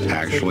prayer was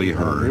actually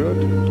heard,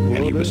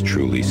 and he was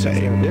truly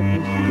saved.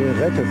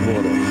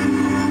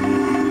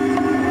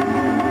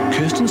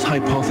 Kirsten's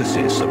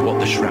hypothesis of what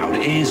the shroud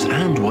is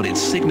and what it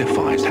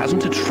signifies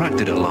hasn't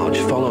attracted a large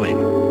following.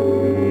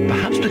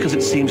 Perhaps because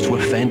it seems to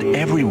offend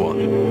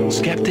everyone,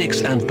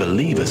 skeptics and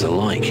believers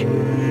alike.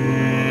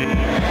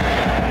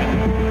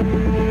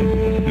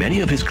 Many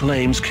of his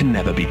claims can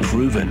never be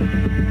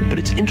proven, but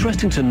it's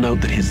interesting to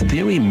note that his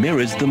theory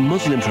mirrors the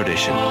Muslim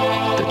tradition,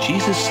 that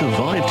Jesus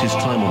survived his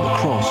time on the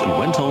cross and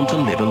went on to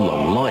live a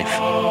long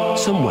life,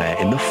 somewhere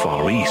in the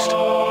Far East.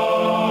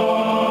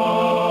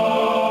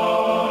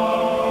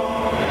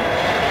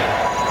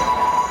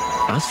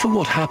 As for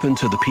what happened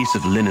to the piece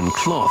of linen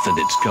cloth and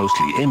its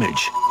ghostly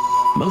image,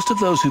 most of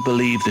those who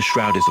believe the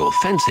shroud is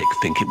authentic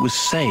think it was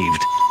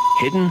saved,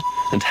 hidden,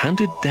 and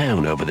handed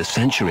down over the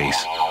centuries.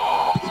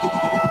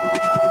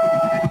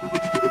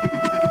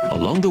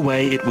 Along the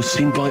way, it was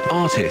seen by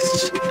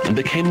artists and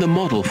became the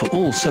model for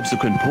all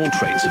subsequent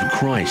portraits of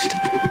Christ.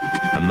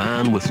 A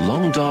man with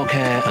long dark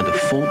hair and a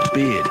forked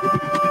beard,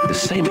 the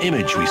same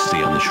image we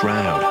see on the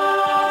shroud.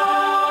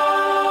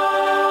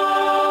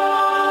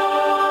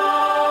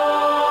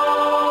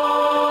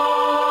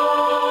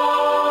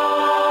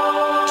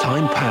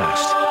 Time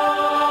passed.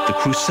 The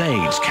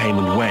Crusades came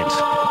and went,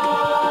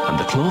 and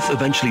the cloth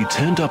eventually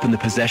turned up in the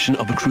possession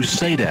of a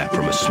crusader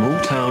from a small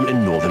town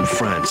in northern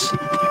France.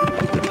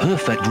 The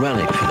perfect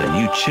relic for the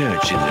new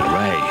church in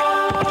Lirey.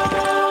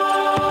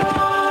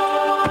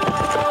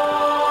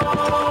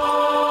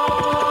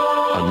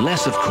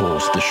 Unless, of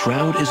course, the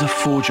shroud is a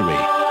forgery,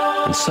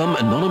 and some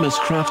anonymous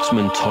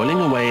craftsman toiling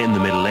away in the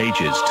Middle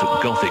Ages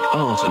took Gothic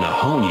art in a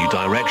whole new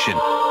direction,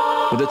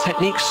 with a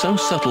technique so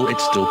subtle it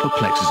still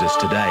perplexes us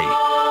today,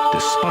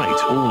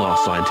 despite all our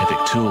scientific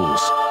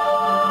tools.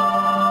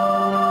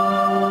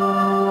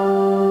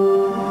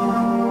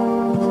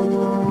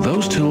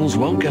 Those tools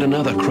won't get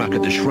another crack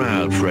at the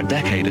Shroud for a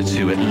decade or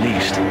two at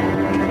least.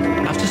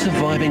 After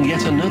surviving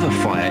yet another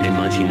fire in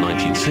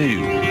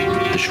 1992,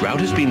 the Shroud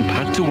has been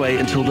packed away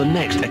until the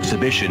next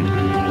exhibition,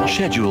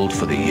 scheduled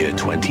for the year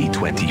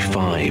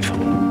 2025.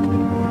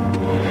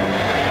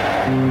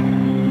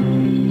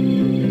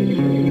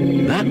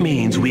 That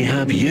means we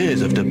have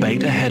years of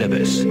debate ahead of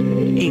us,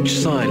 each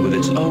side with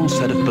its own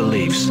set of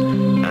beliefs,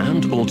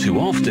 and all too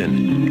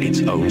often,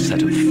 its own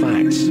set of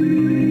facts.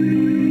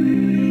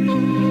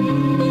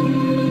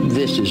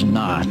 This is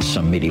not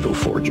some medieval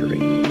forgery.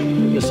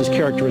 This is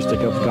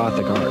characteristic of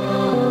Gothic art.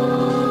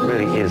 It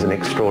really is an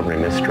extraordinary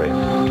mystery.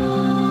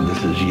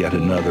 This is yet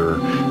another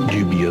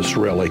dubious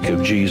relic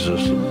of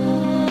Jesus.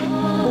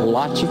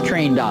 Lots of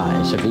trained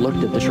eyes have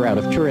looked at the Shroud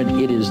of Turin.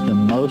 It is the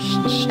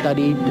most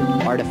studied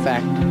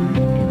artifact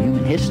in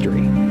human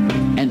history.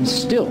 And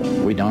still,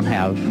 we don't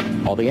have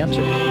all the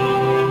answers.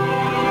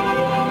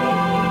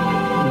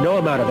 No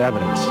amount of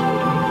evidence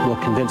will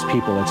convince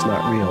people it's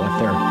not real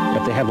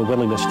if they have a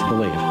willingness to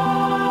believe.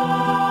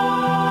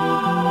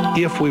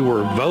 If we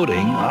were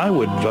voting, I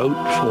would vote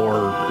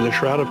for the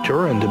Shroud of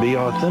Turin to be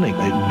authentic.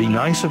 It'd be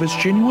nice if it's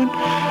genuine.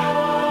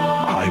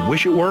 I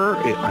wish it were.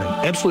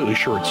 I'm absolutely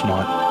sure it's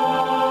not.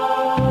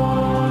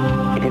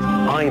 It is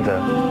either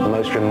the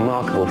most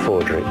remarkable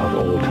forgery of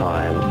all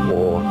time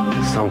or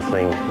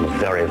something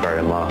very,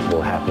 very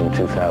remarkable happened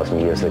 2,000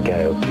 years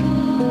ago.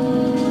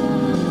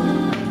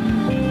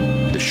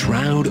 The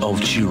Shroud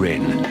of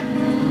Turin.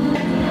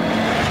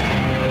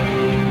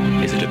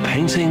 Is it a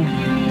painting?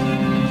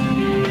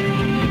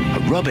 A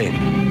rubbing?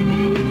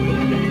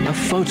 A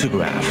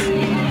photograph?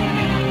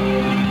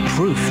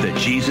 Proof that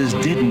Jesus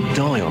didn't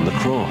die on the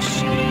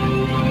cross?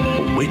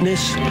 A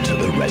witness to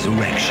the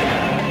resurrection?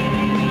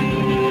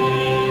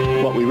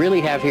 What we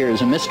really have here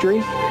is a mystery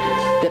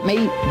that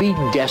may be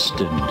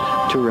destined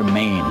to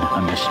remain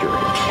a mystery.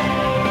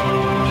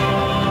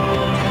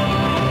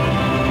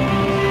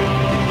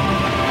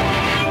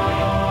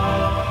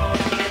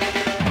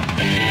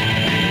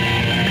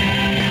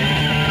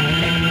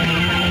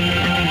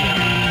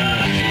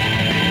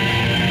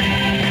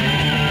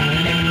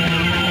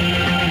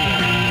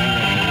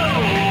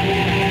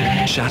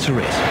 Shatter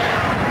it.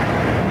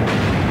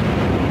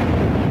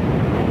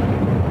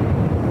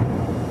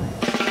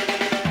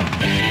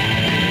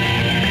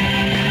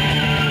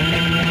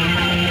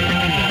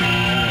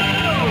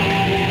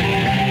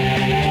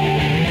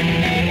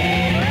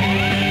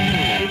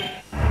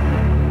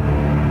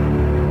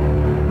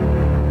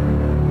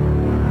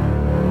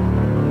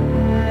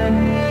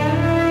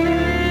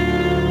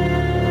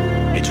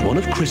 It's one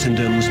of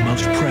Christendom's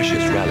most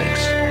precious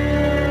relics.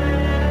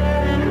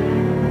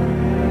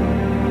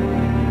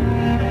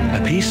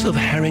 A piece of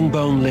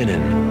herringbone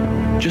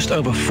linen, just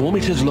over 4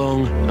 meters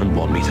long and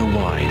 1 meter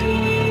wide.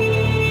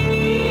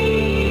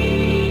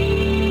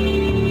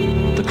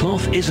 The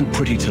cloth isn't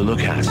pretty to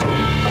look at. It's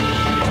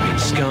been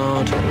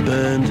scarred,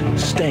 burned,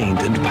 stained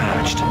and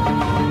patched.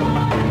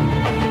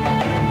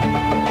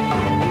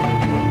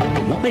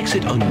 But what makes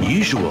it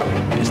unusual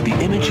is the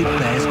image it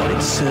bears on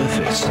its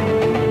surface.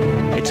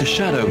 It's a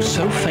shadow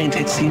so faint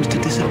it seems to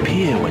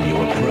disappear when you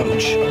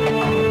approach.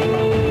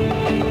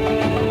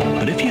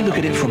 If you look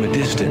at it from a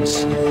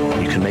distance,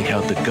 you can make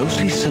out the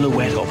ghostly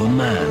silhouette of a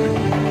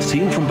man,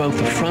 seen from both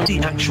the front, the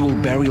actual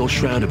burial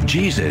shroud of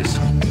Jesus,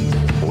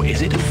 or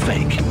is it a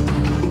fake?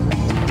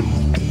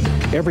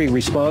 Every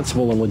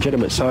responsible and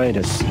legitimate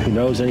scientist who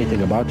knows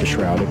anything about the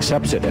Shroud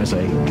accepts it as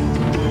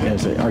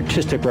an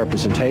artistic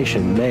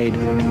representation made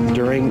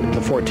during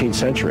the 14th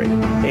century.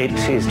 It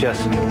is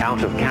just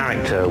out of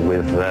character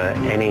with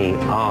any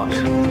art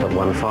that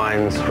one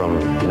finds from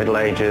Middle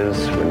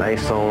Ages,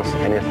 Renaissance,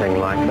 anything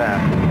like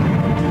that.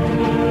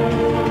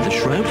 The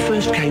Shroud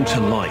first came to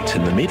light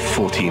in the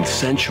mid-14th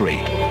century,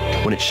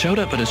 when it showed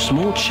up at a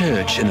small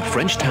church in the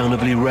French town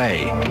of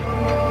Liray.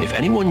 If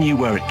anyone knew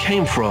where it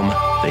came from,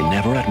 they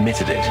never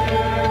admitted it.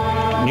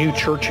 New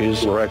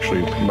churches were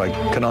actually, by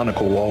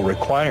canonical law,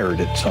 required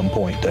at some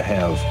point to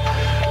have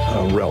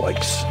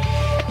relics.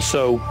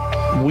 So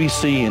we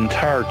see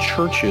entire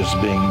churches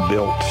being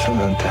built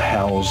to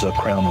house a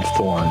crown of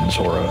thorns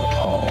or a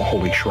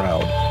holy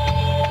shroud.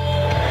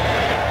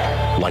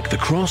 Like the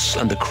cross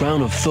and the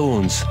crown of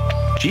thorns,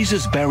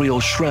 Jesus' burial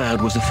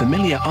shroud was a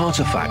familiar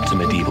artifact to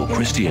medieval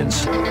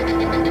Christians.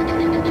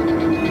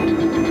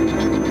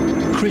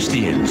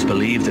 Christians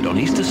believed that on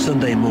Easter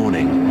Sunday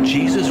morning,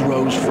 Jesus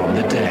rose from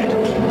the dead,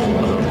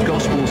 although the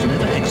Gospels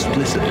never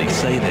explicitly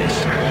say this.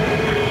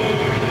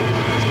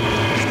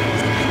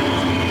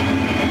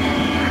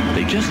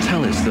 They just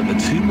tell us that the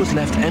tomb was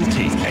left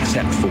empty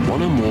except for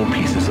one or more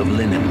pieces of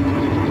linen.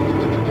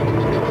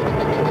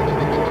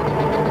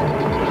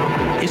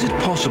 Is it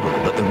possible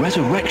that the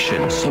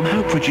resurrection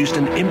somehow produced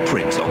an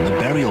imprint on the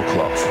burial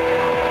cloth?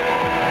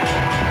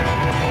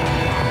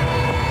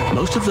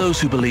 most of those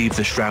who believe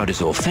the shroud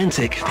is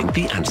authentic think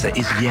the answer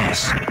is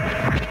yes.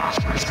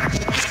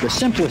 The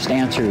simplest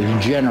answer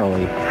is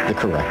generally the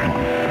correct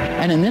one.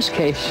 And in this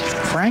case,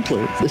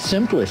 frankly, the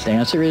simplest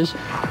answer is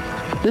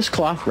this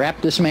cloth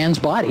wrapped this man's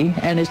body,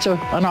 and it's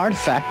an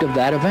artifact of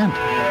that event.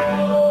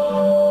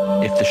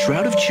 If the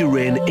Shroud of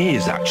Turin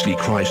is actually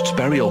Christ's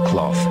burial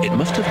cloth, it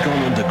must have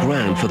gone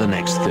underground for the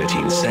next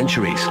 13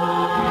 centuries.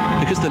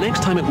 Because the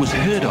next time it was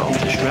heard of,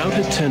 the shroud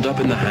had turned up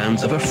in the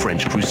hands of a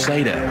French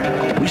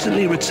crusader,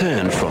 recently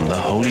returned from the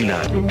Holy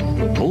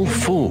Land. All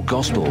 4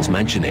 Gospels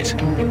mention it.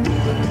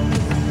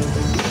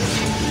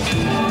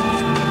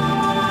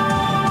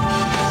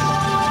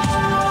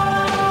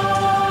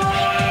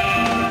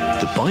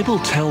 The Bible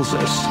tells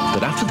us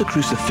that after the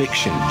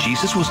crucifixion,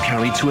 Jesus was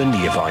carried to a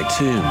nearby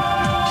tomb,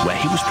 where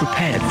he was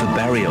prepared for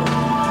burial.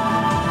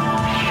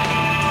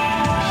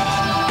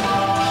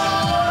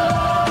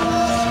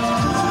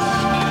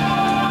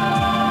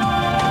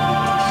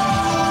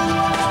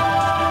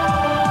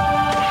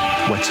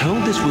 We're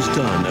told this was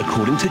done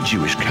according to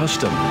Jewish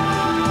custom,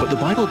 but the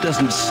Bible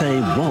doesn't say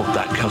what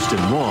that custom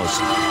was,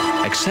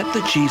 except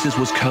that Jesus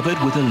was covered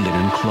with a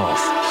linen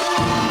cloth.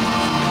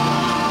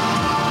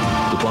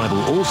 The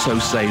Bible also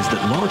says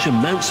that large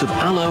amounts of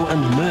aloe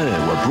and myrrh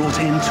were brought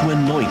in to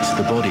anoint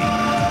the body.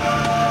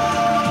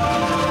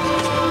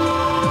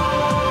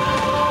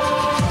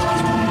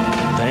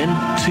 Then,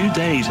 2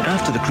 days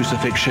after the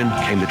crucifixion,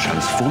 came the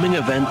transforming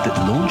event that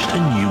launched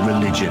a new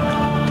religion.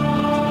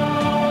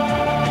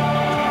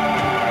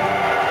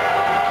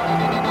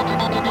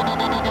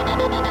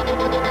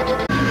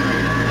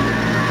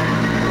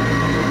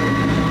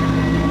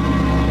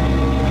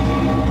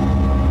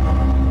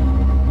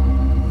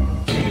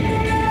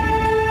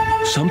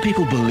 Some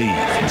people believe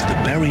it's the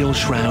burial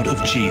shroud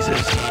of Jesus,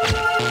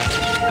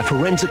 a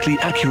forensically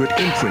accurate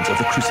imprint of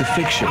the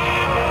crucifixion,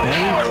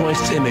 bearing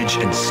Christ's image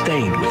and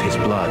stained with his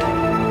blood.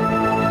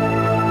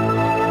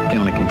 The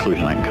only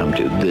conclusion I can come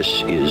to,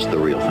 this is the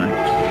real thing.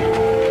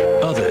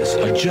 Others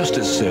are just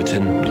as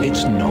certain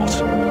it's not.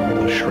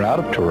 The Shroud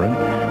of Turin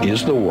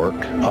is the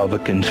work of a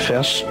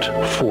confessed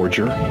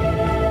forger,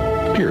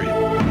 period.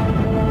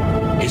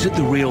 Is it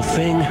the real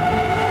thing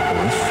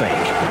or a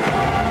fake?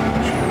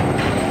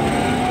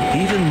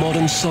 Even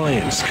modern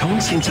science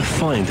can't seem to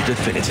find a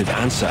definitive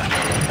answer.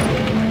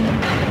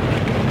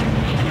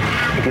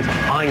 It is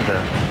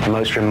either the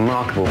most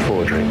remarkable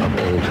forgery of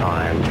all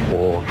time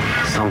or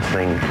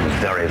something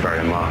very, very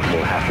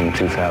remarkable happened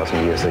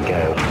 2,000 years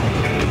ago.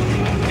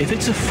 If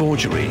it's a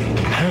forgery,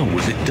 how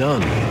was it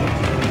done?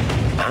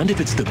 And if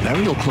it's the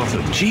burial cloth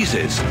of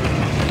Jesus,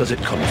 does it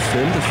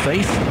confirm the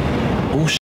faith or